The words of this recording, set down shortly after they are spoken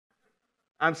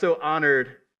I'm so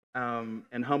honored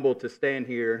and humbled to stand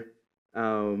here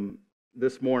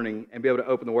this morning and be able to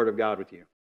open the Word of God with you.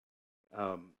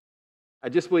 I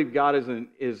just believe God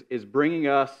is bringing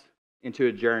us into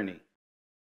a journey.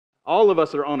 All of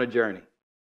us are on a journey.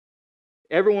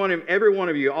 Every one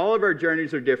of you, all of our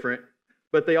journeys are different,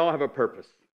 but they all have a purpose.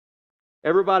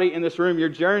 Everybody in this room, your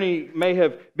journey may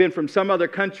have been from some other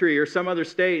country or some other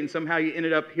state, and somehow you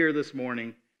ended up here this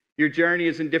morning. Your journey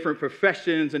is in different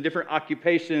professions and different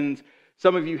occupations.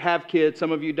 Some of you have kids,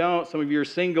 some of you don't. Some of you are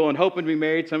single and hoping to be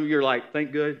married. Some of you are like,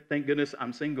 thank goodness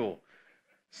I'm single.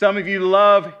 Some of you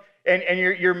love and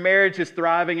your marriage is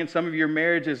thriving, and some of your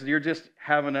marriages, you're just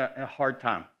having a hard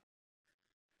time.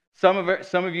 Some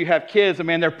of you have kids, and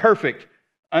man, they're perfect,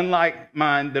 unlike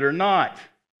mine that are not.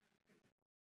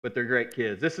 But they're great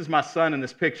kids. This is my son in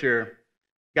this picture.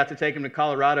 Got to take him to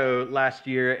Colorado last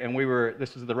year, and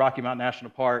this is the Rocky Mountain National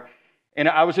Park. And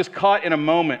I was just caught in a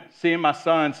moment seeing my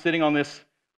son sitting on this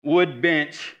wood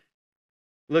bench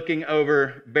looking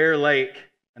over Bear Lake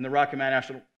and the Rocky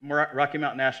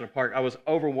Mountain National Park. I was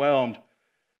overwhelmed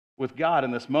with God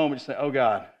in this moment to say, oh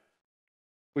God,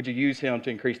 would you use him to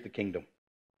increase the kingdom?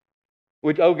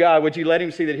 Oh God, would you let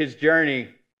him see that his journey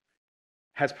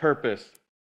has purpose?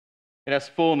 It has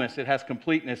fullness, it has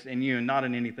completeness in you and not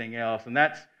in anything else. And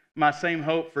that's my same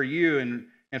hope for you and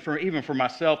even for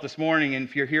myself this morning. And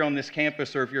if you're here on this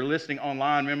campus or if you're listening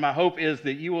online, man, my hope is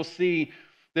that you will see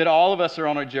that all of us are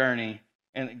on a journey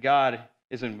and that God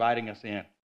is inviting us in.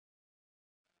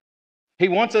 He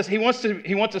wants us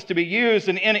to be used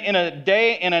in a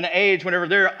day and an age whenever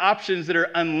there are options that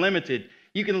are unlimited.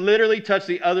 You can literally touch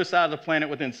the other side of the planet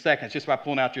within seconds just by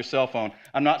pulling out your cell phone.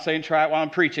 I'm not saying try it while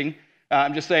I'm preaching.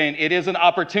 I'm just saying it is an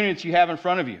opportunity that you have in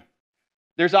front of you.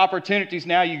 There's opportunities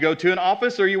now. You go to an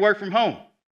office or you work from home.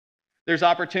 There's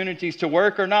opportunities to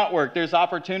work or not work. There's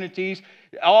opportunities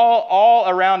all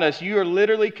around us. You are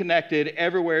literally connected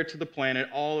everywhere to the planet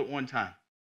all at one time.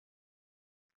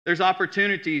 There's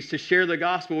opportunities to share the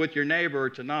gospel with your neighbor or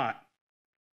to not.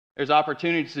 There's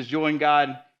opportunities to join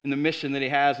God in the mission that he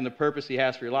has and the purpose he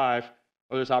has for your life,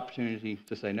 or there's opportunity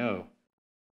to say no.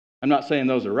 I'm not saying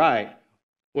those are right.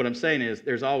 What I'm saying is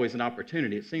there's always an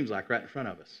opportunity, it seems like, right in front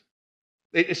of us.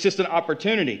 It's just an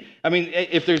opportunity. I mean,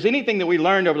 if there's anything that we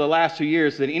learned over the last 2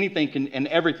 years, that anything can and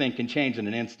everything can change in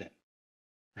an instant,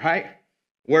 right?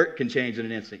 Work can change in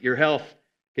an instant. Your health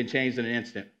can change in an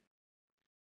instant.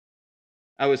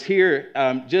 I was here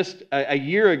just a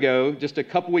year ago, just a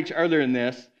couple weeks earlier than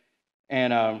this,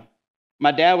 and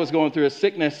my dad was going through a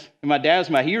sickness, and my dad's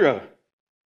my hero.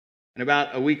 And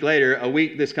about a week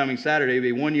this coming Saturday, it'll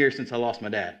be 1 year since I lost my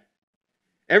dad.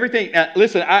 Everything,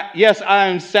 listen, I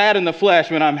am sad in the flesh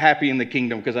when I'm happy in the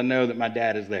kingdom because I know that my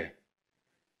dad is there.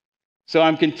 So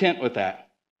I'm content with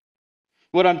that.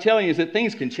 What I'm telling you is that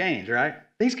things can change, right?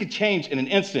 Things can change in an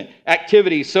instant.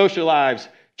 Activities, social lives,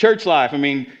 church life. I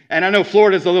mean, and I know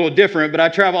Florida's a little different, but I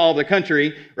travel all over the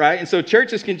country, right? And so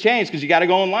churches can change because you got to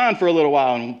go online for a little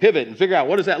while and pivot and figure out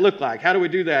what does that look like? How do we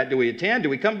do that? Do we attend? Do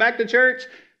we come back to church?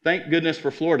 Thank goodness for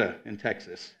Florida and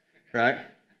Texas, right?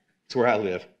 That's where I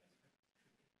live.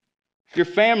 Your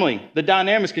family, the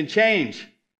dynamics can change.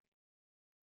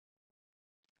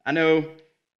 I know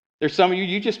there's some of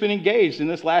you just been engaged in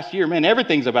this last year. Man,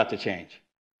 everything's about to change.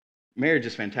 Marriage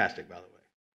is fantastic, by the way.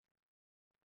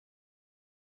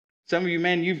 Some of you,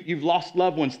 man, you've lost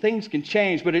loved ones. Things can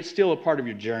change, but it's still a part of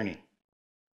your journey.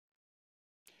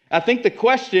 I think the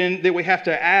question that we have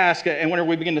to ask, and whenever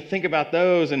we begin to think about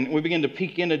those and we begin to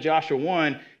peek into Joshua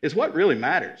 1, is what really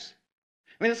matters?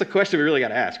 I mean, that's a question we really got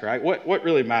to ask, right? What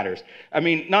really matters? I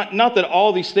mean, not that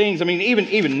all these things, I mean,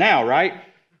 even now, right?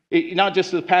 Not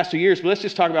just the past 2 years, but let's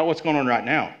just talk about what's going on right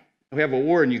now. We have a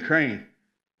war in Ukraine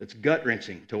that's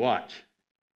gut-wrenching to watch.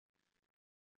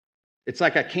 It's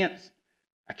like I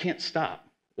can't stop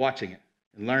watching it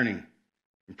and learning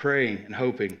and praying and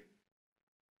hoping.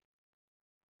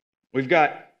 We've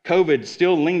got COVID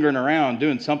still lingering around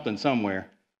doing something somewhere,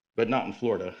 but not in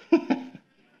Florida.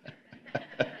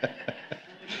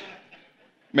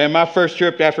 Man, my first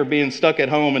trip after being stuck at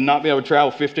home and not being able to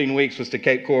travel 15 weeks was to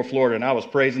Cape Coral, Florida, and I was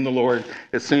praising the Lord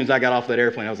as soon as I got off that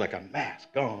airplane. I was like, a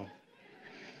mask gone.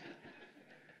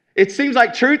 It seems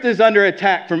like truth is under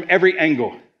attack from every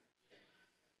angle.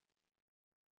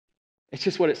 It's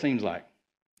just what it seems like.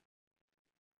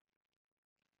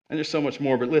 And there's so much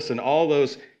more, but listen, all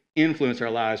those influence our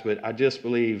lives, but I just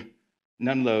believe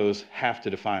none of those have to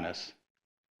define us.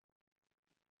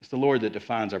 It's the Lord that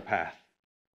defines our path.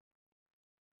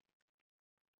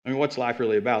 I mean, what's life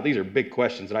really about? These are big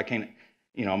questions that I can't,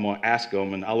 I'm going to ask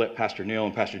them, and I'll let Pastor Neil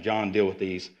and Pastor John deal with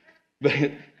these.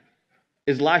 But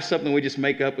is life something we just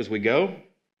make up as we go?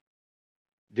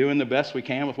 doing the best we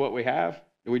can with what we have?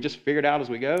 Do we just figure it out as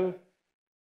we go?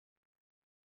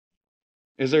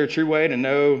 Is there a true way to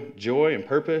know joy and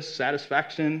purpose,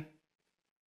 satisfaction,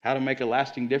 how to make a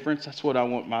lasting difference? That's what I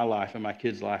want my life and my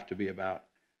kids' life to be about.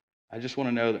 I just want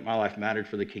to know that my life mattered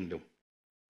for the kingdom.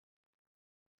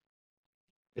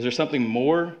 Is there something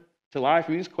more to life? I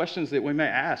mean, these questions that we may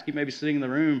ask. You may be sitting in the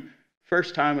room,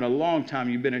 first time in a long time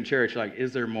you've been in church, like,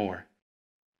 is there more?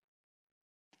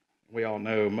 We all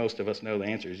know, most of us know the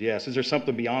answer is yes. Is there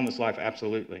something beyond this life?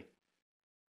 Absolutely.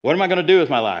 What am I going to do with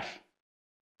my life?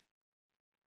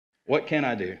 What can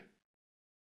I do?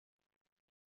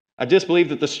 I just believe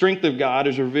that the strength of God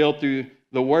is revealed through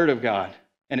the Word of God,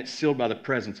 and it's sealed by the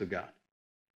presence of God.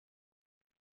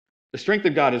 The strength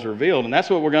of God is revealed, and that's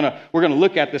what we're going to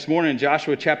look at this morning in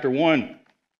Joshua chapter 1.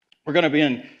 We're going to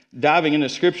be diving into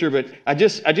Scripture, but I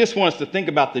just want us to think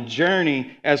about the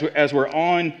journey as we're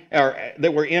on, or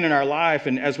that we're in our life,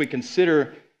 and as we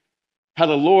consider how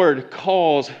the Lord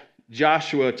calls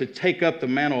Joshua to take up the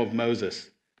mantle of Moses,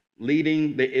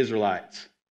 leading the Israelites.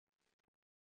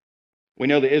 We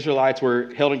know the Israelites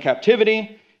were held in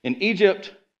captivity in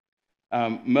Egypt.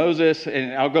 Moses,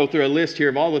 and I'll go through a list here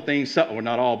of all the things, well,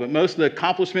 not all, but most of the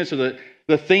accomplishments or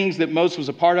the things that Moses was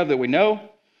a part of that we know,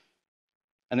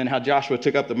 and then how Joshua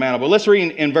took up the mantle. But let's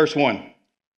read in verse 1.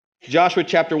 Joshua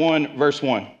chapter 1, verse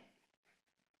 1.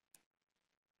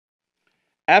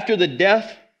 After the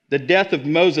death of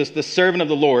Moses, the servant of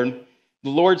the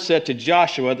Lord said to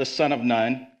Joshua, the son of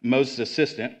Nun, Moses'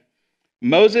 assistant,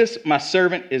 Moses, my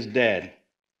servant, is dead.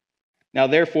 Now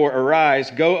therefore arise,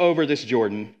 go over this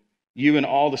Jordan, you and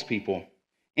all this people,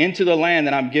 into the land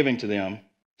that I'm giving to them,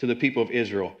 to the people of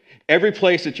Israel. Every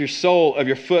place that your sole of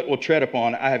your foot will tread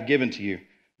upon, I have given to you,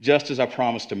 just as I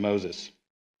promised to Moses.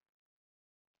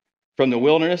 From the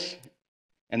wilderness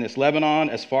and this Lebanon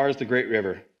as far as the great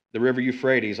river, the river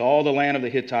Euphrates, all the land of the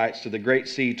Hittites to the great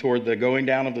sea toward the going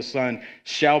down of the sun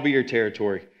shall be your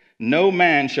territory. No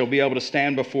man shall be able to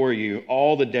stand before you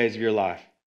all the days of your life.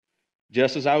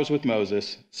 Just as I was with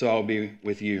Moses, so I'll be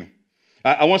with you.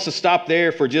 I want us to stop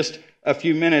there for just a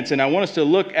few minutes, and I want us to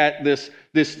look at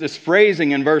this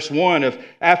phrasing in verse 1 of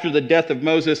after the death of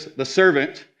Moses, the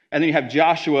servant, and then you have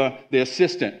Joshua, the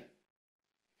assistant.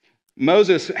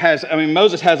 Moses has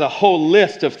a whole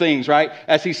list of things, right,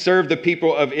 as he served the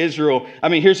people of Israel. I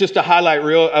mean, here's just a highlight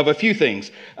reel of a few things.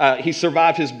 He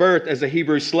survived his birth as a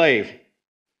Hebrew slave.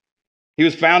 He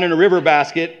was found in a river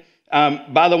basket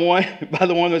by the one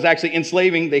who was actually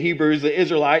enslaving the Hebrews, the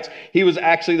Israelites. He was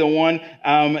actually the one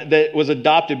that was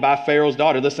adopted by Pharaoh's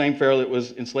daughter, the same Pharaoh that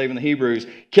was enslaving the Hebrews.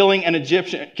 Killing an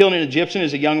Egyptian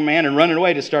as a young man and running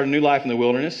away to start a new life in the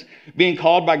wilderness. Being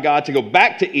called by God to go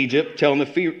back to Egypt, telling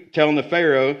the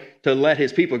Pharaoh to let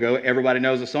his people go. Everybody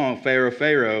knows the song, Pharaoh,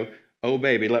 Pharaoh, oh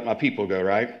baby, let my people go,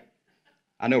 right?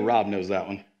 I know Rob knows that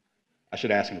one. I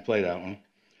should ask him to play that one.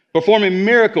 Performing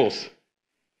miracles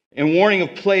and warning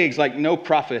of plagues like no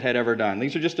prophet had ever done.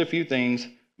 These are just a few things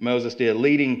Moses did,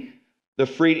 leading the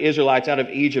freed Israelites out of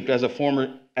Egypt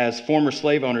as former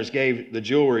slave owners gave the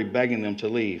jewelry, begging them to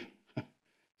leave.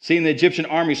 Seeing the Egyptian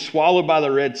army swallowed by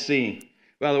the Red Sea.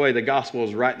 By the way, the gospel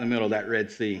is right in the middle of that Red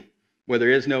Sea. Where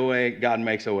there is no way, God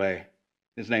makes a way.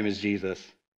 His name is Jesus.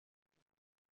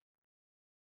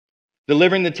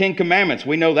 Delivering the 10 Commandments.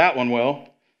 We know that one well,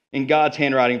 in God's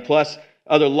handwriting, plus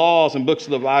other laws and books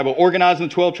of the Bible, organizing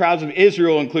the 12 tribes of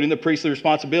Israel, including the priestly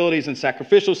responsibilities and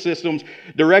sacrificial systems,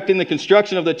 directing the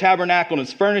construction of the tabernacle and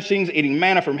its furnishings, eating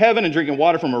manna from heaven and drinking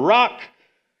water from a rock,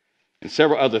 and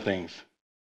several other things.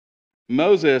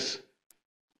 Moses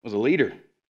was a leader,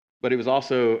 but he was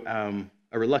also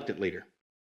a reluctant leader.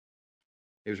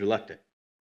 He was reluctant.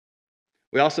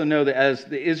 We also know that as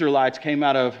the Israelites came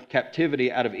out of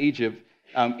captivity, out of Egypt,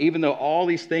 even though all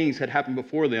these things had happened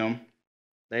before them,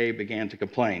 they began to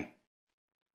complain.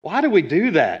 Why do we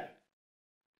do that?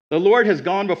 The Lord has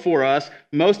gone before us.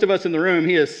 Most of us in the room,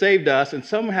 He has saved us. And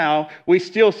somehow we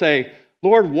still say,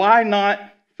 Lord, why not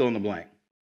fill in the blank?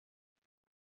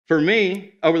 For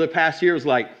me, over the past year, it was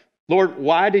like, Lord,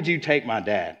 why did you take my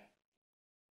dad?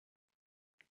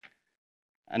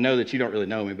 I know that you don't really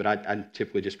know me, but I'm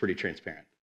typically just pretty transparent.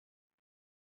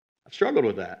 I've struggled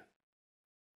with that.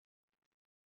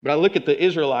 But I look at the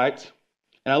Israelites,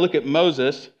 and I look at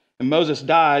Moses, and Moses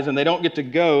dies, and they don't get to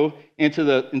go into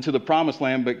the promised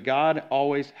land, but God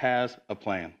always has a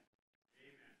plan. Amen.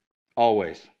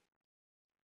 Always.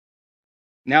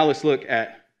 Now let's look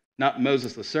at not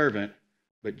Moses the servant,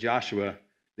 but Joshua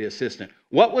the assistant.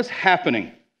 What was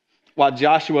happening while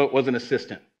Joshua was an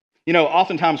assistant? You know,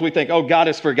 oftentimes we think, oh, God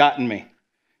has forgotten me.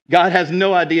 God has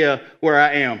no idea where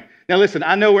I am. Now listen,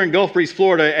 I know we're in Gulf Breeze,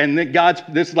 Florida, and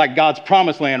this is like God's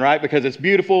promised land, right? Because it's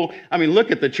beautiful. I mean,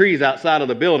 look at the trees outside of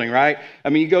the building, right? I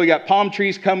mean, you got palm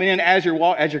trees coming in as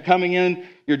you're coming in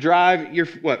your drive. You're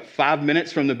 5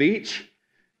 minutes from the beach?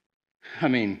 I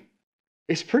mean,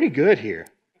 it's pretty good here,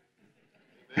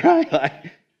 right?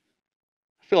 I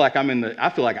feel like I'm in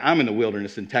the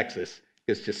wilderness in Texas.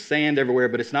 It's just sand everywhere,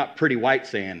 but it's not pretty white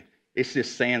sand. It's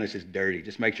just sand that's just dirty.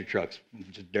 Just makes your trucks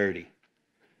just dirty.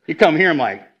 You come here, I'm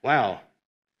like, wow,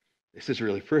 this is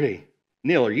really pretty.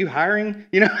 Neil, are you hiring?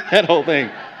 You know, that whole thing.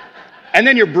 And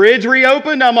then your bridge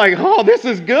reopened. I'm like, oh, this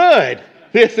is good.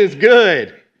 This is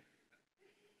good.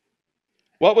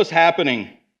 What was happening?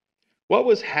 What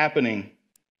was happening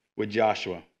with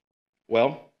Joshua?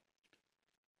 Well,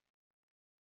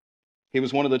 he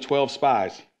was one of the 12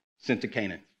 spies sent to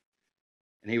Canaan.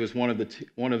 And he was one of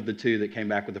the two that came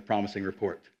back with a promising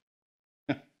report.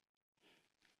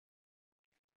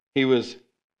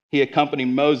 He accompanied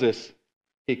Moses.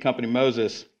 He accompanied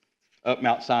Moses up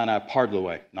Mount Sinai part of the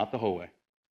way, not the whole way,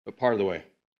 but part of the way.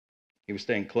 He was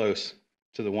staying close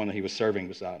to the one that he was serving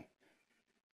beside.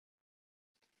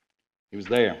 He was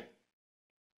there.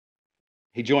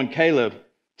 He joined Caleb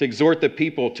to exhort the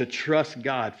people to trust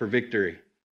God for victory.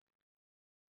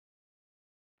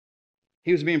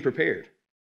 He was being prepared.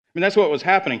 I mean, that's what was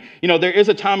happening. You know, there is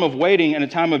a time of waiting and a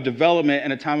time of development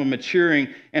and a time of maturing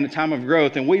and a time of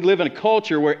growth. And we live in a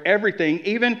culture where everything,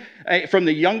 even from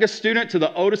the youngest student to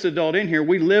the oldest adult in here,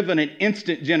 we live in an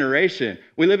instant generation.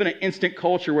 We live in an instant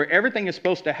culture where everything is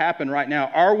supposed to happen right now.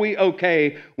 Are we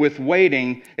okay with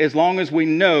waiting as long as we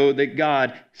know that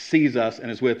God sees us and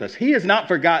is with us? He has not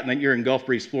forgotten that you're in Gulf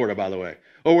Breeze, Florida, by the way,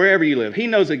 or wherever you live. He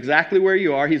knows exactly where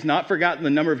you are. He's not forgotten the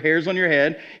number of hairs on your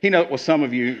head. He knows, well, some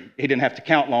of you, he didn't have to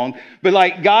count long. But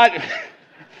like God,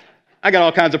 I got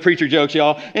all kinds of preacher jokes,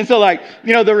 y'all. And so like,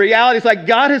 you know, the reality is like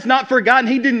God has not forgotten.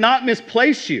 He did not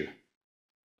misplace you.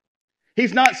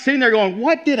 He's not sitting there going,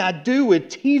 what did I do with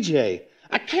TJ?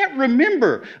 I can't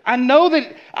remember. I know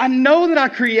that I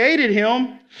created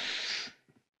him.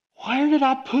 Where did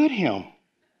I put him?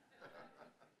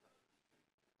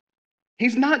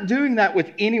 He's not doing that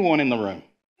with anyone in the room.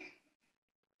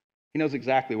 He knows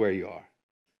exactly where you are.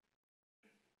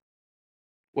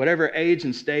 Whatever age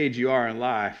and stage you are in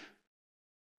life,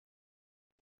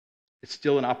 it's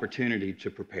still an opportunity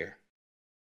to prepare.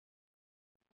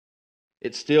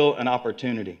 It's still an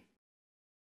opportunity.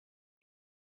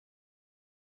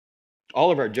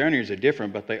 All of our journeys are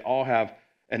different, but they all have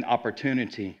an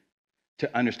opportunity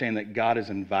to understand that God is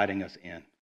inviting us in.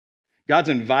 God's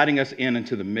inviting us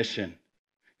into the mission.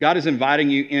 God is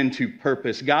inviting you into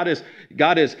purpose. God is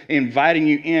inviting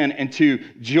you into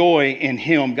joy in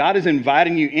Him. God is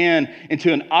inviting you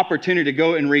into an opportunity to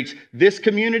go and reach this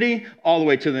community all the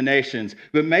way to the nations.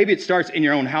 But maybe it starts in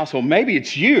your own household. Maybe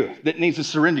it's you that needs to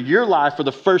surrender your life for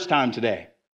the first time today.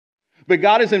 But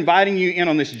God is inviting you in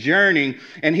on this journey,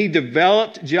 and He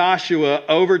developed Joshua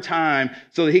over time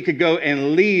so that he could go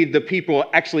and lead the people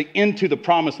actually into the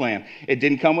promised land. It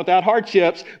didn't come without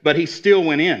hardships, but he still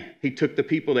went in. He took the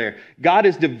people there. God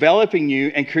is developing you,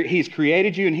 and He's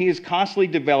created you, and He is constantly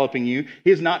developing you. He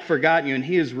has not forgotten you, and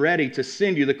He is ready to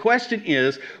send you. The question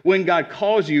is, when God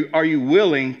calls you, are you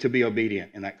willing to be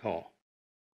obedient in that call?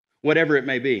 Whatever it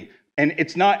may be. And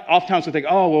it's not, oftentimes we think,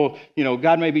 oh, well, you know,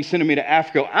 God may be sending me to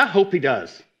Africa. I hope He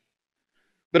does.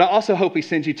 But I also hope He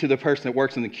sends you to the person that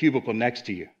works in the cubicle next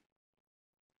to you.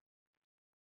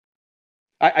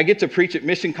 I get to preach at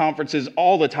mission conferences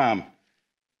all the time.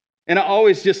 And I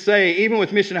always just say, even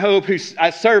with Mission Hope, who I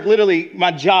serve, literally,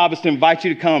 my job is to invite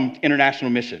you to come to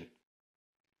international mission.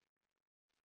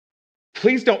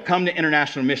 Please don't come to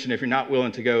international mission if you're not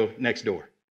willing to go next door.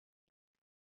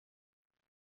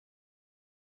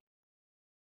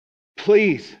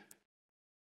 Please,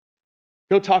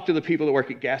 go talk to the people that work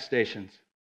at gas stations,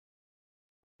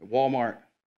 at Walmart,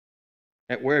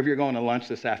 at wherever you're going to lunch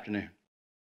this afternoon.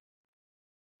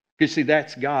 Because see,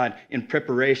 that's God in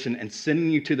preparation and sending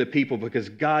you to the people because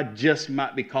God just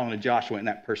might be calling a Joshua in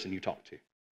that person you talk to.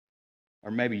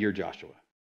 Or maybe you're Joshua.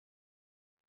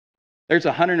 There's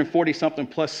 140-something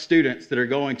plus students that are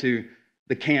going to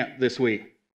the camp this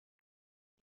week.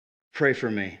 Pray for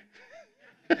me.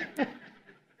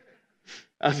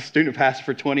 I was a student pastor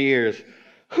for 20 years.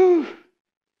 Whew.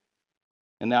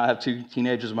 And now I have 2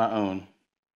 teenagers of my own.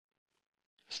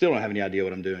 Still don't have any idea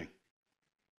what I'm doing.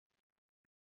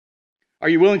 Are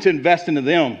you willing to invest into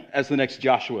them as the next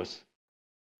Joshuas?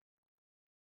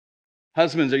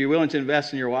 Husbands, are you willing to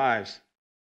invest in your wives?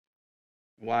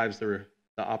 Wives, the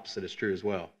opposite is true as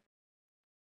well.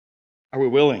 Are we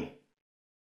willing?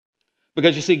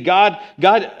 Because you see,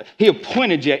 he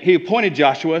appointed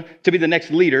Joshua to be the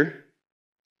next leader.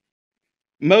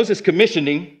 Moses commissioned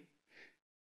him.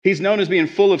 He's known as being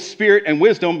full of spirit and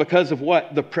wisdom because of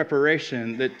what? The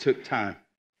preparation that took time.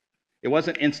 It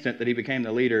wasn't instant that he became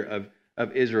the leader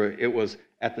of Israel. It was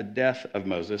at the death of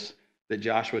Moses that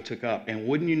Joshua took up. And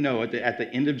wouldn't you know it, that at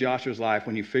the end of Joshua's life,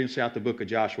 when you finish out the book of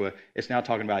Joshua, it's now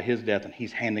talking about his death, and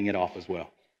he's handing it off as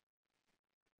well.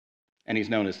 And he's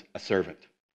known as a servant.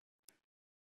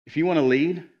 If you want to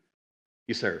lead,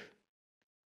 you serve.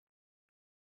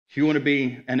 If you want to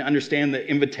be and understand the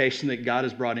invitation that God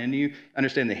has brought into you,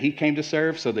 understand that he came to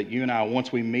serve so that you and I,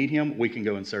 once we meet him, we can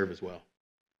go and serve as well.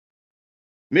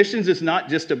 Missions is not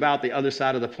just about the other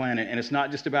side of the planet, and it's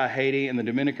not just about Haiti and the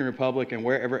Dominican Republic and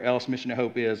wherever else Mission of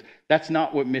Hope is. That's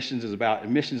not what missions is about.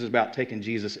 Missions is about taking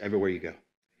Jesus everywhere you go.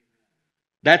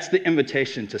 That's the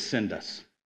invitation to send us.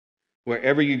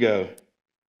 Wherever you go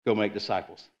make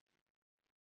disciples.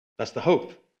 That's the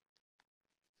hope.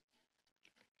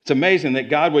 It's amazing that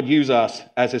God would use us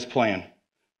as his plan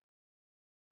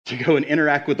to go and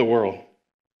interact with the world,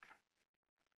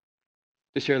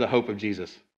 to share the hope of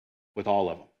Jesus with all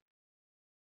of them.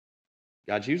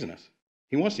 God's using us.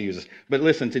 He wants to use us. But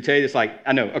listen, to tell you this, like,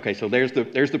 I know, okay, so there's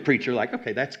the preacher, like,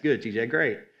 okay, that's good, TJ,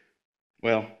 great.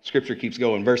 Well, Scripture keeps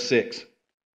going. Verse 6.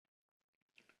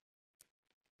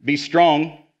 Be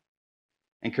strong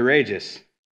and courageous,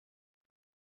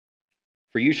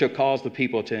 for you shall cause the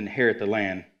people to inherit the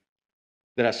land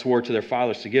that I swore to their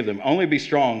fathers to give them. Only be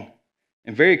strong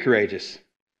and very courageous,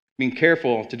 being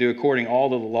careful to do according all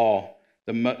to the law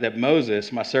that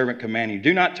Moses, my servant, commanded you.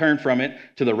 Do not turn from it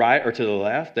to the right or to the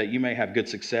left, that you may have good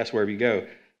success wherever you go.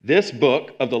 This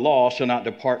book of the law shall not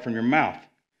depart from your mouth,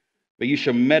 but you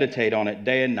shall meditate on it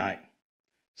day and night,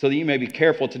 so that you may be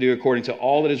careful to do according to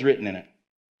all that is written in it.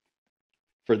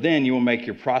 For then you will make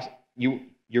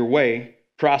your way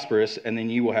prosperous, and then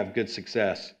you will have good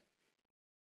success.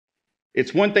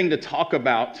 It's one thing to talk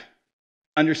about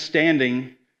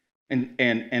understanding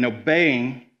and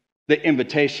obeying the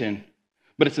invitation,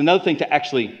 but it's another thing to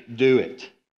actually do it.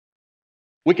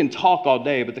 We can talk all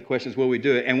day, but the question is, will we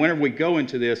do it? And whenever we go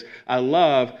into this, I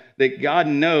love that God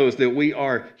knows that we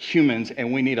are humans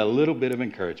and we need a little bit of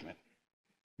encouragement.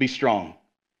 Be strong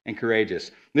and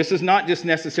courageous. This is not just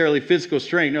necessarily physical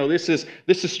strength. No, this is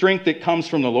strength that comes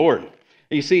from the Lord.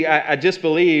 You see, I just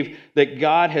believe that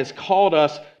God has called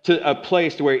us to a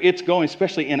place to where it's going,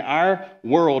 especially in our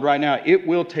world right now, it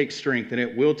will take strength and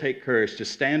it will take courage to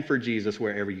stand for Jesus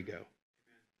wherever you go.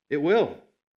 It will.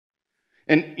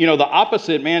 And, the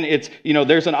opposite, man, it's,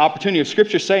 there's an opportunity. If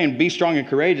Scripture's saying be strong and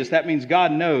courageous, that means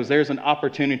God knows there's an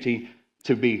opportunity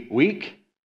to be weak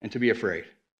and to be afraid.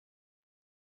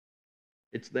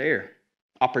 It's there.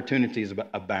 Opportunities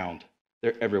abound.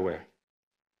 They're everywhere.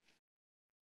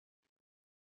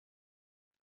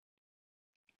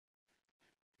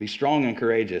 Be strong and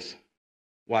courageous.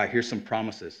 Why? Here's some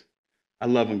promises. I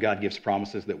love when God gives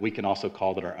promises that we can also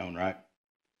call it our own, right?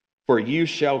 For you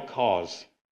shall cause.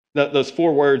 Those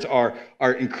 4 words are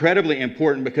incredibly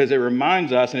important because it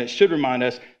reminds us, and it should remind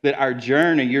us, that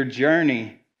your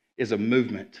journey is a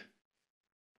movement.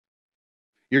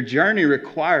 Your journey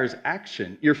requires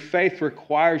action. Your faith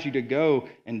requires you to go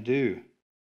and do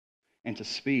and to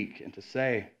speak and to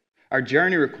say. Our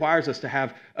journey requires us to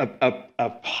have a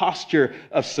posture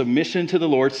of submission to the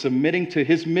Lord, submitting to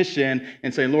his mission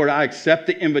and saying, Lord, I accept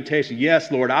the invitation.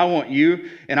 Yes, Lord, I want you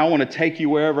and I want to take you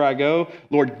wherever I go.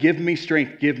 Lord, give me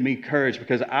strength, give me courage,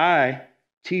 because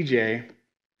TJ,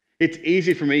 it's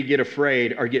easy for me to get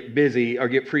afraid or get busy or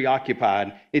get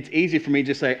preoccupied. It's easy for me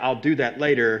to say, I'll do that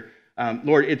later.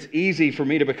 Lord, it's easy for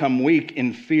me to become weak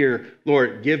in fear.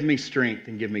 Lord, give me strength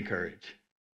and give me courage.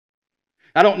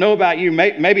 I don't know about you.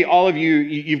 Maybe all of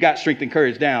you've got strength and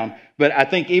courage down. But I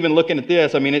think even looking at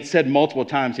this, it's said multiple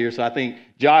times here. So I think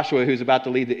Joshua, who's about to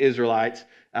lead the Israelites,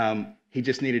 he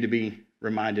just needed to be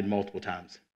reminded multiple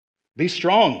times. Be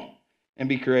strong and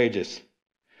be courageous.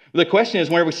 The question is,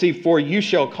 whenever we see for you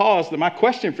shall cause, my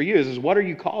question for you is what are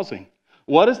you causing?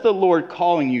 What is the Lord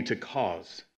calling you to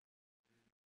cause?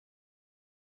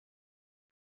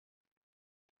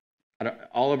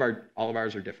 All of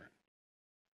ours are different.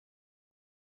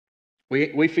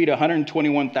 We feed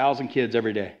 121,000 kids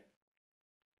every day.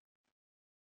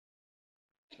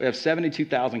 We have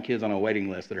 72,000 kids on a waiting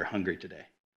list that are hungry today.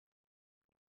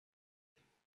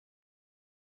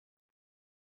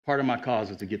 Part of my cause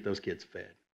is to get those kids fed.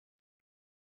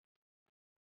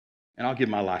 And I'll give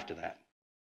my life to that.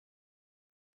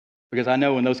 Because I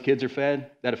know when those kids are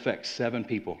fed, that affects 7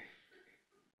 people.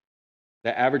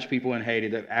 The average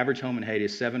home in Haiti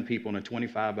is 7 people in a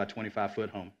 25 by 25 foot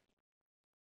home.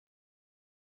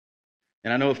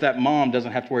 And I know if that mom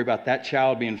doesn't have to worry about that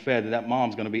child being fed, that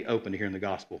mom's going to be open to hearing the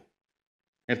gospel.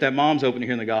 And if that mom's open to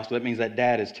hearing the gospel, that means that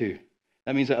dad is too.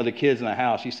 That means that other kids in the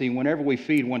house. You see, whenever we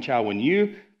feed one child, when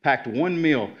you packed one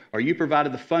meal, or you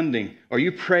provided the funding, or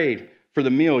you prayed for the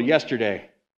meal yesterday,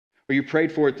 or you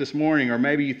prayed for it this morning, or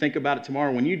maybe you think about it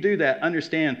tomorrow, when you do that,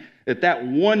 understand that that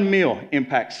one meal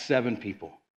impacts 7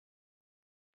 people.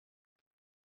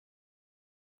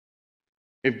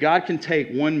 If God can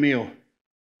take one meal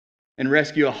and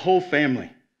rescue a whole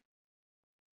family,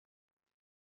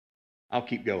 I'll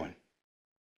keep going.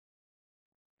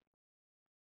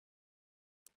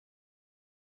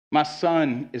 My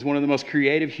son is one of the most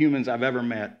creative humans I've ever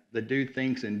met. The dude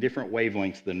thinks in different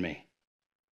wavelengths than me.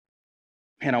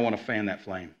 And I want to fan that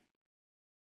flame.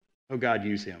 Oh, God,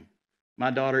 use him. My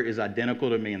daughter is identical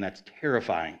to me, and that's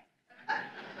terrifying.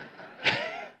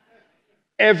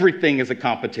 Everything is a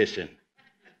competition.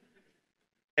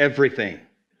 Everything.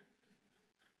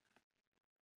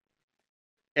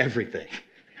 Everything.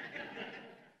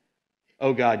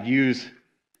 Oh, God, use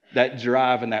that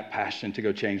drive and that passion to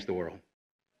go change the world.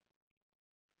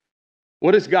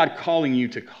 What is God calling you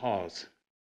to cause?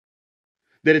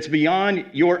 That it's beyond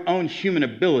your own human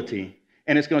ability,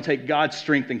 and it's going to take God's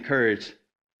strength and courage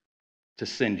to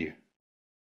send you,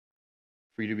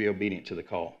 for you to be obedient to the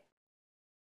call.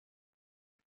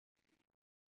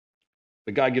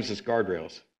 But God gives us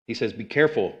guardrails. He says, be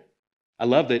careful. I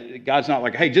love that God's not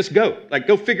like, hey, just go. Like,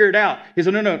 go figure it out. He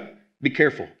said, no, be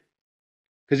careful.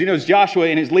 Because he knows Joshua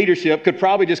in his leadership could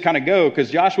probably just kind of go,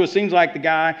 because Joshua seems like the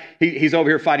guy, he's over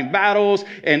here fighting battles,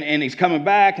 and he's coming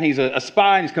back, and he's a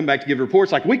spy, and he's coming back to give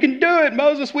reports like, we can do it,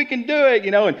 Moses, we can do it,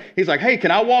 and he's like, hey,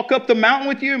 can I walk up the mountain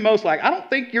with you? And Moses like, I don't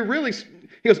think you're really, he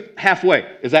goes, halfway.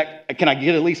 Can I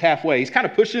get at least halfway? He's kind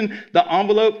of pushing the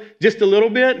envelope just a little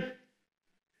bit.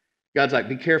 God's like,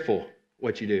 be careful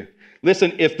what you do.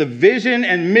 Listen, if the vision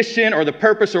and mission or the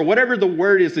purpose or whatever the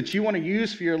word is that you want to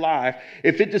use for your life,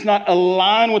 if it does not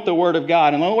align with the word of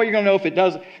God, and the only way you're going to know if it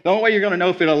does, the only way you're going to know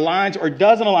if it aligns or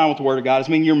doesn't align with the word of God is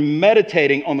you're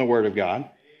meditating on the word of God,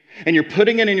 and you're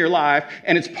putting it in your life,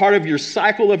 and it's part of your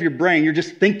cycle of your brain. You're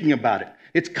just thinking about it.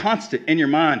 It's constant in your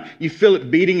mind. You feel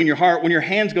it beating in your heart. When your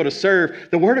hands go to serve,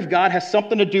 the word of God has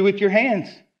something to do with your hands.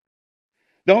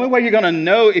 The only way you're going to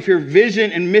know if your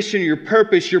vision and mission, your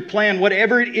purpose, your plan,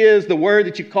 whatever it is, the word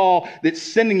that you call that's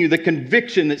sending you, the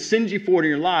conviction that sends you forward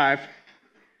in your life,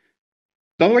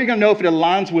 the only way you're going to know if it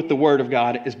aligns with the word of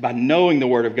God is by knowing the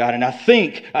word of God. And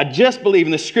I just believe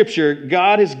in the scripture,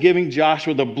 God is giving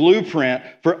Joshua the blueprint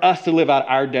for us to live out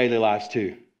our daily lives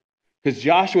too. Because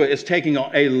Joshua is taking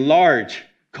on a large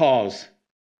cause,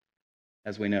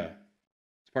 as we know.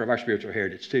 It's part of our spiritual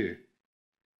heritage too.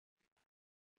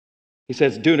 He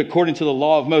says, do it according to the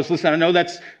law of Moses. Listen, I know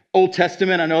that's Old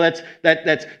Testament. I know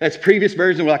that's previous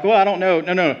version. We're like, well, I don't know.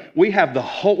 No. We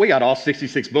got all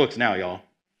 66 books now, y'all.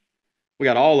 We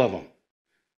got all of them.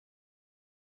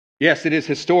 Yes, it is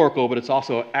historical, but it's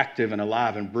also active and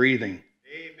alive and breathing.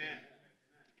 Amen.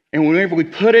 And whenever we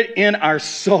put it in our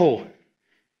soul,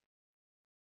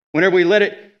 whenever we let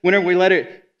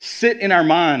it sit in our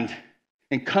mind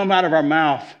and come out of our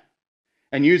mouth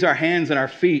and use our hands and our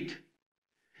feet,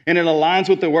 and it aligns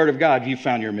with the word of God, you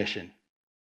found your mission.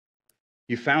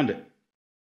 You found it.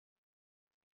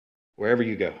 Wherever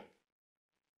you go.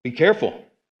 Be careful.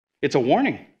 It's a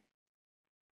warning.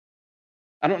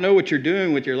 I don't know what you're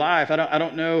doing with your life. I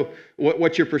don't know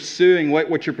what you're pursuing,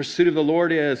 what your pursuit of the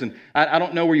Lord is. And I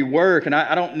don't know where you work. And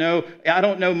I don't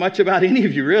know much about any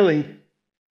of you, really.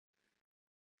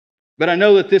 But I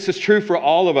know that this is true for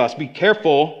all of us. Be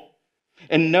careful.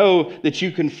 And know that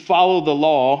you can follow the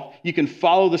law, you can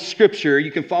follow the scripture,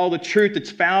 you can follow the truth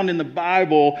that's found in the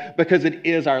Bible because it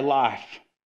is our life.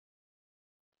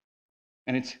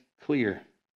 And it's clear.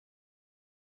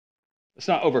 Let's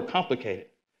not overcomplicate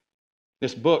it.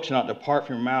 This book should not depart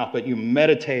from your mouth, but you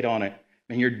meditate on it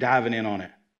and you're diving in on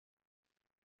it.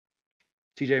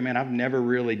 TJ, man, I've never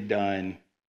really done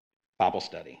Bible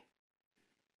study.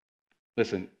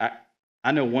 Listen,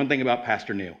 I know one thing about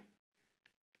Pastor Neil.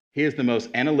 He is the most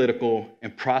analytical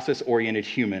and process-oriented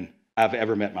human I've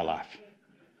ever met in my life.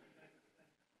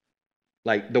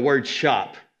 Like, the word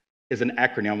shop is an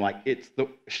acronym. I'm like, the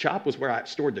shop was where I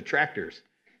stored the tractors.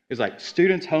 It's like,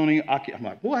 students honing, I'm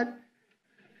like, what?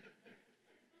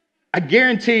 I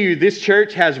guarantee you this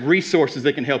church has resources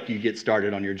that can help you get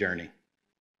started on your journey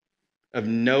of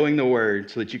knowing the word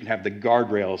so that you can have the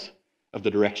guardrails of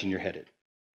the direction you're headed.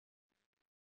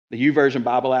 The YouVersion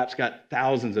Bible app's got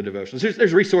thousands of devotions.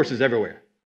 There's resources everywhere.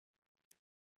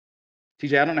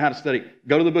 TJ, I don't know how to study.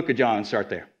 Go to the book of John and start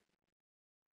there.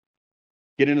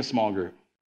 Get in a small group.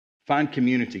 Find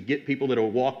community. Get people that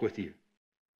will walk with you.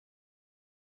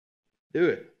 Do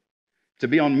it. To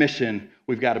be on mission,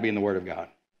 we've got to be in the Word of God.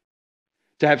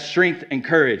 To have strength and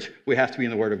courage, we have to be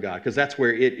in the Word of God, because that's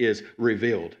where it is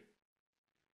revealed.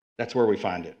 That's where we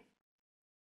find it.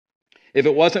 If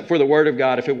it wasn't for the Word of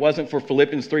God, if it wasn't for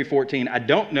Philippians 3:14, I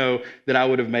don't know that I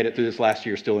would have made it through this last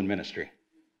year still in ministry.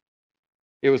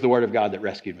 It was the Word of God that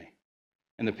rescued me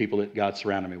and the people that God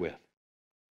surrounded me with.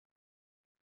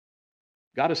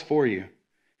 God is for you.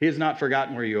 He has not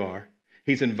forgotten where you are.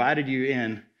 He's invited you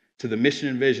in to the mission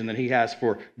and vision that He has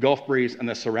for Gulf Breeze and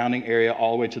the surrounding area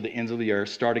all the way to the ends of the earth,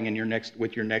 starting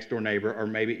with your next door neighbor or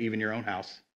maybe even your own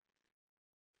house.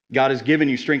 God has given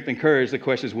you strength and courage. The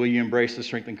question is, will you embrace the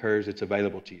strength and courage that's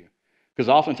available to you? Because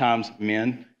oftentimes,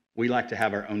 men, we like to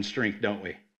have our own strength, don't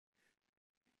we?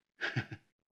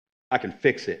 I can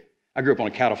fix it. I grew up on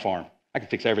a cattle farm. I can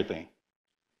fix everything.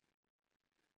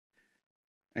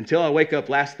 Until I wake up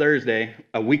last Thursday,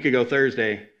 a week ago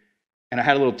Thursday, and I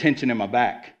had a little tension in my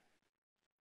back.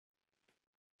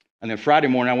 And then Friday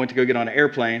morning, I went to go get on an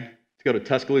airplane to go to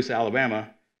Tuscaloosa, Alabama.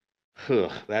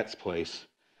 That's place.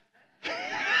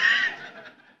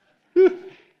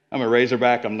 I'm a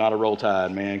Razorback. I'm not a Roll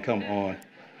Tide, man. Come on.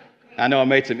 I know I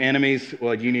made some enemies.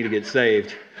 Well, you need to get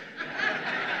saved.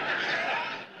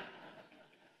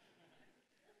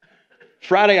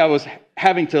 Friday, I was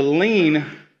having to lean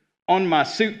on my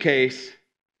suitcase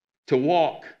to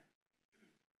walk.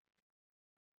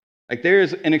 Like,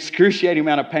 there's an excruciating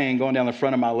amount of pain going down the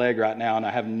front of my leg right now, and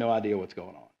I have no idea what's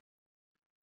going on.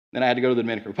 Then I had to go to the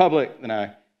Dominican Republic. Then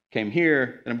I came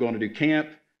here. Then I'm going to do camp.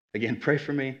 Again, pray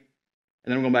for me.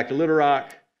 And then I'm going back to Little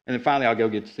Rock. And then finally, I'll go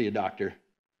get to see a doctor.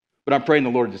 But I'm praying the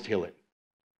Lord just heal it.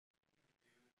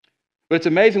 But it's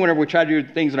amazing whenever we try to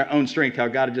do things in our own strength, how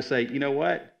God will just say, you know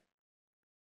what?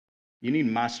 You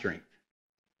need my strength.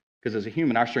 Because as a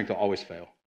human, our strength will always fail.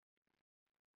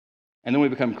 And then we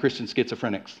become Christian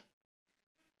schizophrenics.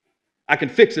 I can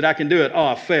fix it. I can do it. Oh,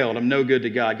 I failed. I'm no good to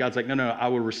God. God's like, no, I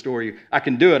will restore you. I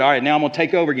can do it. All right, now I'm going to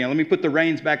take over again. Let me put the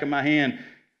reins back in my hand.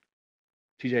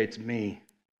 TJ, it's me.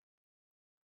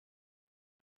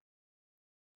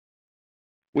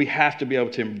 We have to be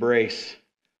able to embrace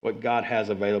what God has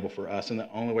available for us. And the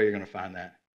only way you're going to find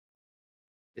that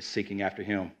is seeking after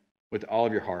Him with all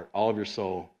of your heart, all of your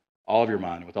soul, all of your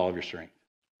mind, with all of your strength.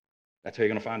 That's how you're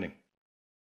going to find Him.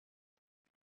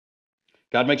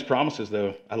 God makes promises,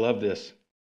 though. I love this.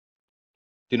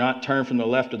 Do not turn from the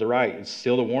left or the right. It's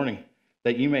still the warning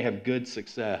that you may have good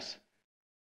success.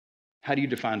 How do you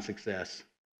define success?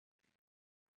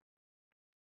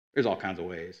 There's all kinds of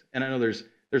ways. And I know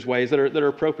there's ways that are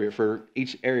appropriate for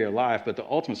each area of life, but the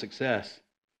ultimate success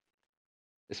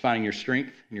is finding your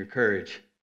strength and your courage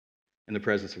in the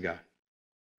presence of God.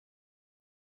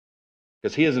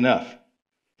 Because He is enough.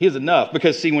 He is enough.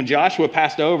 Because, see, when Joshua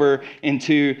passed over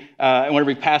whenever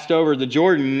he passed over the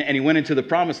Jordan and he went into the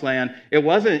promised land, it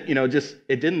wasn't,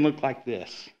 it didn't look like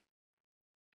this.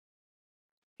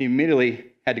 He immediately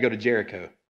had to go to Jericho.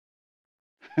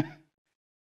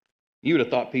 You would have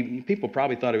thought people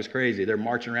probably thought it was crazy. They're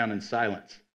marching around in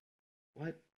silence.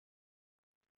 What?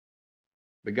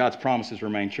 But God's promises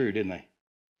remained true, didn't they?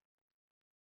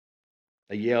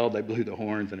 They yelled, they blew the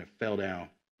horns, and it fell down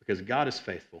because God is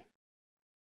faithful.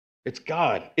 It's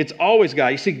God. It's always God.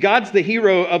 You see, God's the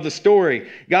hero of the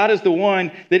story. God is the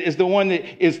one that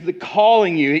is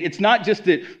calling you. It's not just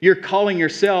that you're calling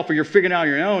yourself or you're figuring out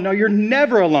your own. No, you're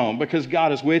never alone because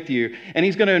God is with you. And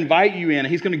He's going to invite you in.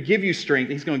 He's going to give you strength.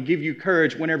 He's going to give you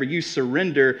courage whenever you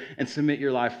surrender and submit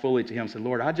your life fully to Him. Say,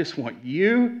 Lord, I just want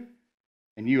you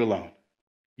and you alone.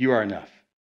 You are enough.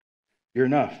 You're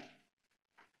enough.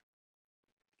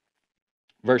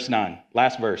 Verse 9,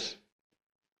 last verse.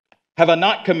 Have I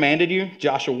not commanded you?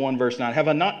 Joshua 1, verse 9. Have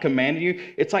I not commanded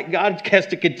you? It's like God has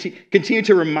to continue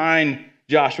to remind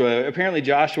Joshua. Apparently,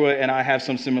 Joshua and I have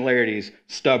some similarities.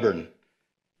 Stubborn.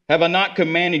 Have I not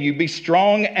commanded you? Be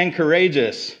strong and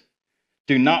courageous.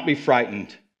 Do not be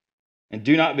frightened. And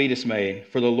do not be dismayed.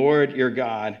 For the Lord your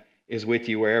God is with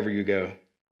you wherever you go.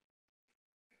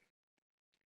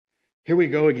 Here we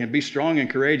go again. Be strong and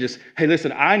courageous. Hey,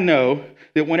 listen, I know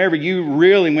that whenever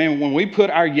when we put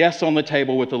our yes on the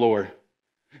table with the Lord,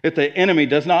 that the enemy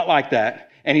does not like that,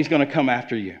 and he's going to come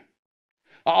after you.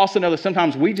 I also know that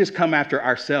sometimes we just come after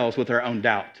ourselves with our own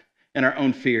doubt and our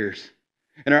own fears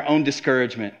and our own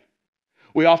discouragement.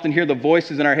 We often hear the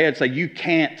voices in our head say, you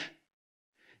can't.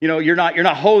 You're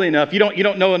not holy enough. You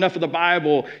don't know enough of the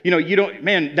Bible.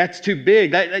 That's too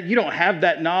big. You don't have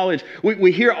that knowledge.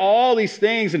 We hear all these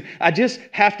things, and I just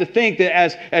have to think that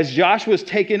as Joshua's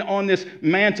taken on this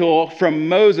mantle from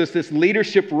Moses, this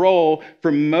leadership role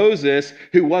from Moses,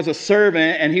 who was a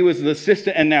servant and he was the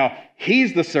assistant, and now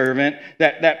He's the servant.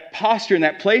 That posture and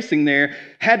that placing there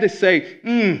had to say,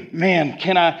 man,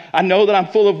 I know that I'm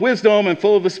full of wisdom and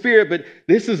full of the Spirit, but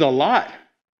this is a lot.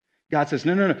 God says,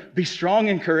 no, be strong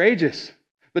and courageous.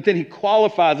 But then he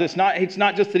qualifies it. It's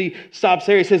not just that he stops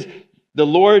there. He says, the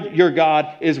Lord your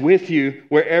God is with you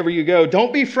wherever you go.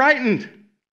 Don't be frightened.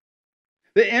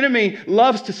 The enemy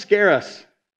loves to scare us.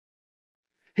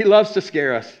 He loves to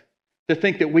scare us, to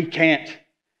think that we can't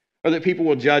or that people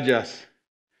will judge us.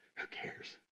 Who cares?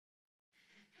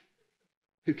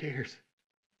 Who cares?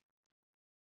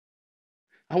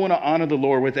 I want to honor the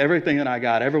Lord with everything that I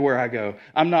got, everywhere I go.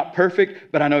 I'm not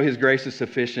perfect, but I know His grace is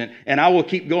sufficient. And I will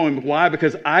keep going. Why?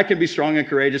 Because I can be strong and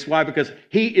courageous. Why? Because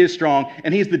He is strong,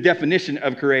 and He's the definition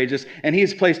of courageous. And He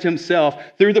has placed Himself,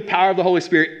 through the power of the Holy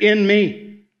Spirit, in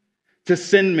me to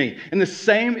send me. And the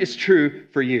same is true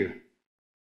for you.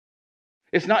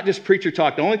 It's not just preacher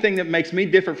talk. The only thing that makes me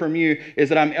different from you is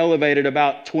that I'm elevated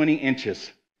about 20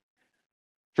 inches.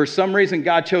 For some reason,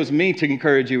 God chose me to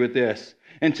encourage you with this.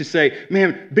 And to say,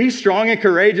 man, be strong and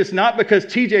courageous, not because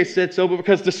TJ said so, but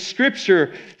because the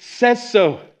Scripture says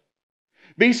so.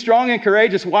 Be strong and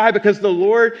courageous. Why? Because the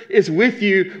Lord is with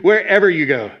you wherever you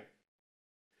go.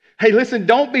 Hey, listen,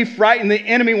 don't be frightened. The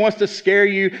enemy wants to scare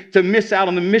you to miss out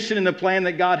on the mission and the plan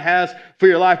that God has for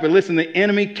your life. But listen, the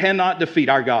enemy cannot defeat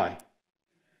our God.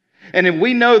 And if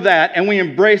we know that and we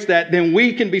embrace that, then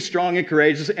we can be strong and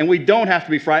courageous, and we don't have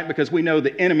to be frightened because we know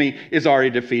the enemy is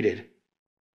already defeated.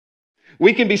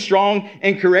 We can be strong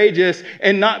and courageous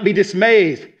and not be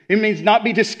dismayed. It means not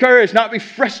be discouraged, not be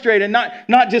frustrated,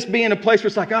 not just be in a place where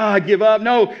it's like, I give up.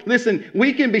 No, listen,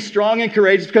 we can be strong and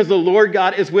courageous because the Lord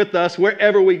God is with us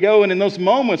wherever we go. And in those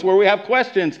moments where we have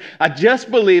questions, I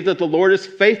just believe that the Lord is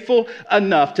faithful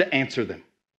enough to answer them.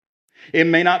 It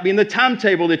may not be in the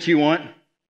timetable that you want,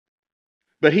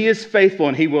 but He is faithful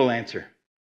and He will answer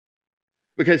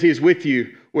because He is with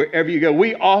you wherever you go.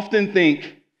 We often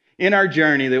think in our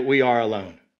journey that we are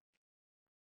alone.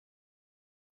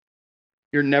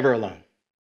 You're never alone.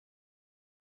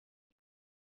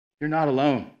 You're not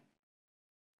alone.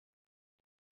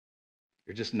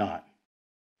 You're just not.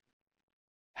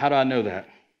 How do I know that?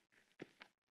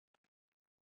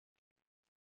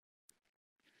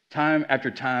 Time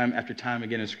after time after time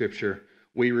again in Scripture,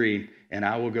 we read, and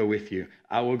I will go with you.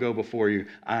 I will go before you.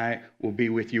 I will be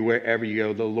with you wherever you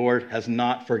go. The Lord has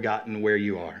not forgotten where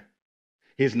you are.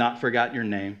 He has not forgotten your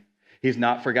name. He has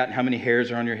not forgotten how many hairs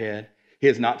are on your head. He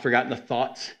has not forgotten the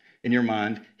thoughts in your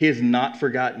mind. He has not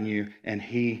forgotten you, and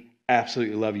He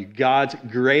absolutely loves you. God's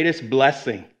greatest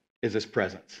blessing is His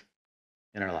presence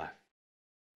in our life.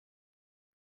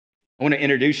 I want to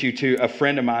introduce you to a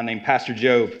friend of mine named Pastor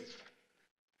Job.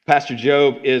 Pastor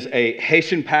Job is a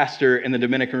Haitian pastor in the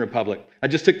Dominican Republic. I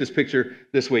just took this picture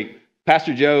this week.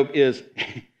 Pastor Job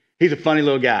he's a funny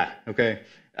little guy, okay?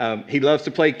 He loves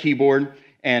to play keyboard.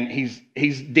 And he's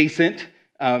decent.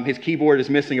 His keyboard is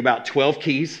missing about 12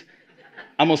 keys.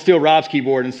 I'm going to steal Rob's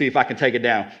keyboard and see if I can take it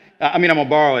down. I'm going to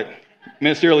borrow it,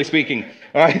 ministerially speaking.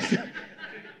 All right?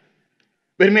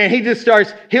 But man, he just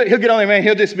starts, he'll get on there, man.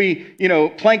 He'll just be,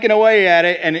 planking away at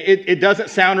it. And it doesn't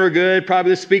sound real good.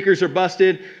 Probably the speakers are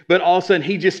busted. But all of a sudden,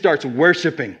 he just starts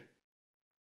worshiping.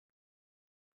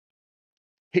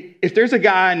 If there's a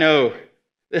guy I know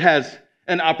that has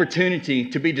an opportunity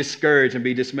to be discouraged and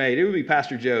be dismayed, it would be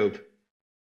Pastor Job.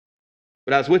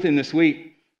 But I was with him this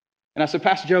week, and I said,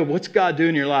 Pastor Job, what's God doing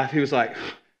in your life? He was like,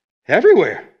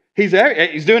 everywhere. He's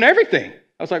doing everything.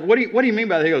 I was like, what do you mean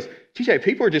by that? He goes, TJ,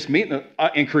 people are just meeting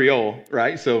in Creole,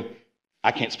 right? So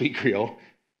I can't speak Creole.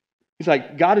 He's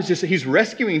like, God is He's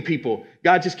rescuing people.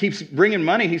 God just keeps bringing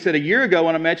money. He said, a year ago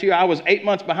when I met you, I was 8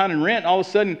 months behind in rent. And all of a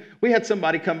sudden, we had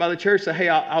somebody come by the church and say, hey,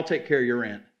 I'll take care of your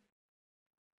rent.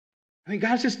 I mean,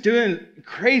 God's just doing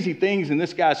crazy things in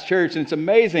this guy's church, and it's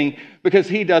amazing because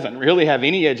he doesn't really have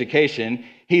any education.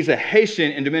 He's a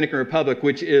Haitian in Dominican Republic,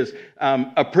 which is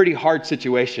a pretty hard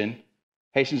situation.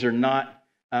 Haitians are not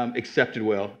accepted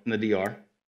well in the DR.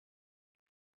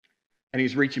 And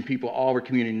he's reaching people all over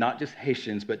community, not just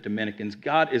Haitians, but Dominicans.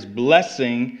 God is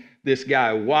blessing this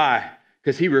guy. Why?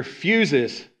 Because he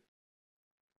refuses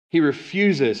to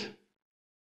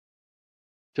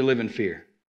live in fear.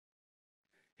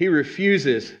 He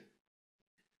refuses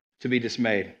to be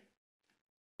dismayed.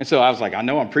 And so I was like, I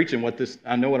know what I'm preaching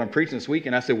this week.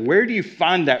 And I said, where do you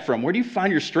find that from? Where do you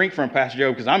find your strength from, Pastor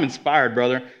Joe? Because I'm inspired,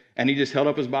 brother. And he just held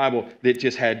up his Bible that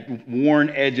just had worn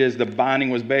edges. The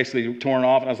binding was basically torn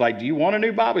off. And I was like, do you want a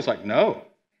new Bible? He's like, no.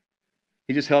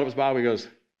 He just held up his Bible. He goes,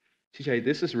 TJ,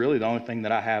 this is really the only thing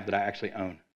that I have that I actually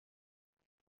own.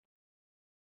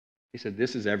 He said,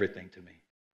 this is everything to me.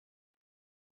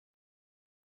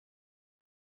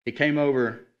 He came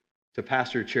over to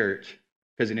pastor a church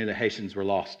because he knew the Haitians were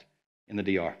lost in the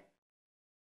DR.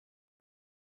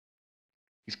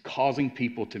 He's causing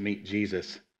people to meet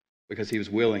Jesus because he was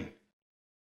willing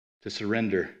to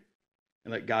surrender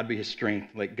and let God be his strength,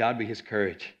 let God be his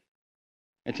courage,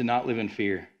 and to not live in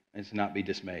fear and to not be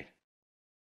dismayed.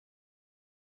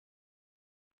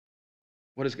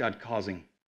 What is God causing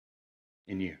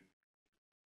in you?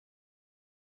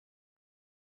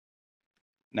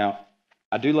 Now,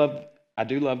 I do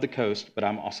love the coast, but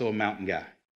I'm also a mountain guy.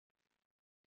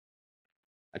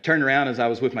 I turned around as I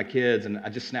was with my kids, and I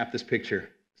just snapped this picture.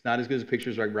 It's not as good as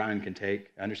pictures like Ryan can take.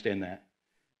 I understand that.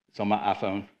 It's on my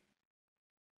iPhone.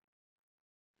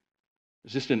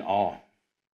 It's just in awe.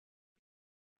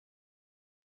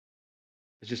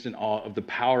 It's just in awe of the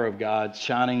power of God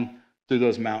shining through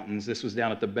those mountains. This was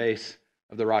down at the base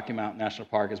of the Rocky Mountain National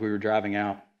Park as we were driving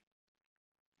out.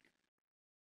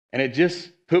 And it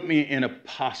just put me in a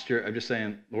posture of just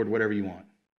saying, Lord, whatever you want.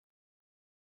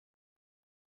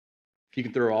 If you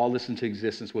can throw all this into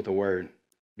existence with a word,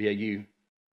 be it you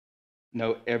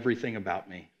know everything about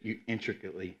me. You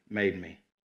intricately made me.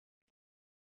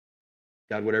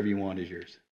 God, whatever you want is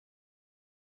yours.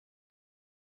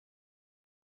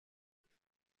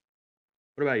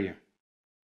 What about you?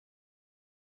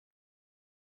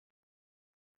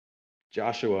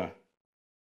 Joshua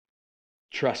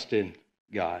trusted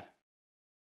God.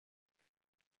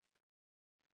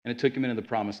 And it took him into the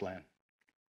promised land.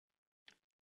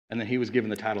 And then he was given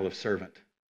the title of servant,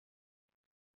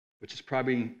 which is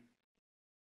probably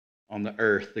on the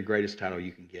earth the greatest title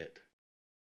you can get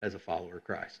as a follower of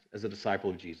Christ, as a disciple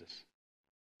of Jesus.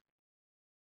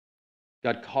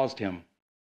 God caused him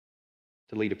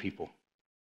to lead a people.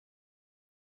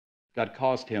 God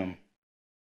caused him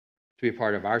to be a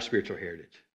part of our spiritual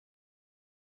heritage.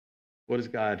 What is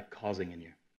God causing in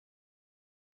you?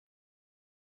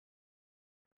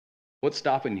 What's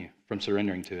stopping you from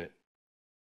surrendering to it?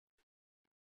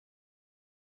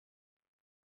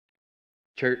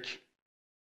 Church,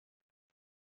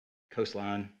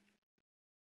 Coastline,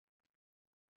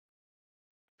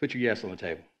 put your yes on the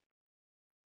table.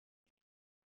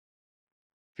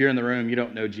 If you're in the room, you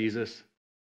don't know Jesus,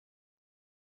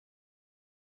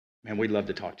 man, we'd love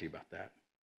to talk to you about that.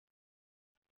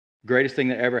 Greatest thing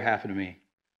that ever happened to me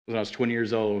was when I was 20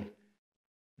 years old,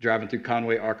 driving through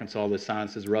Conway, Arkansas. The sign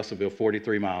says Russellville,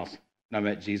 43 miles, and I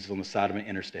met Jesus on the side of an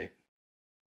interstate.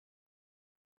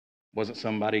 It wasn't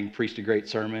somebody who preached a great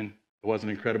sermon. It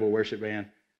wasn't an incredible worship band.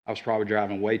 I was probably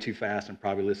driving way too fast and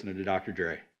probably listening to Dr.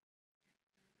 Dre.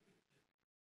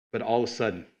 But all of a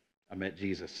sudden, I met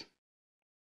Jesus.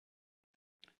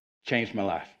 Changed my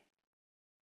life.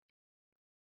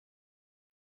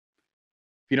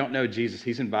 If you don't know Jesus,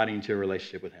 he's inviting you to a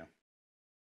relationship with him.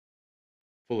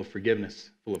 Full of forgiveness,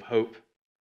 full of hope,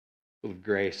 full of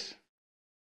grace,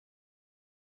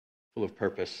 full of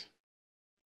purpose,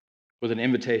 with an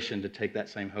invitation to take that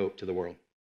same hope to the world.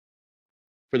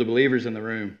 For the believers in the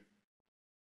room,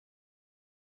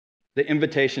 the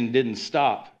invitation didn't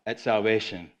stop at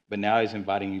salvation, but now he's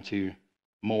inviting you to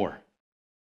more.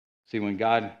 See, when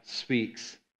God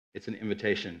speaks, it's an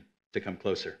invitation to come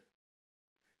closer.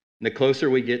 And the closer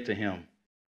we get to him,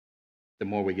 the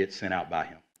more we get sent out by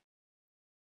him.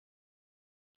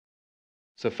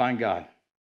 So find God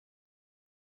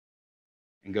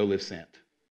and go live sent.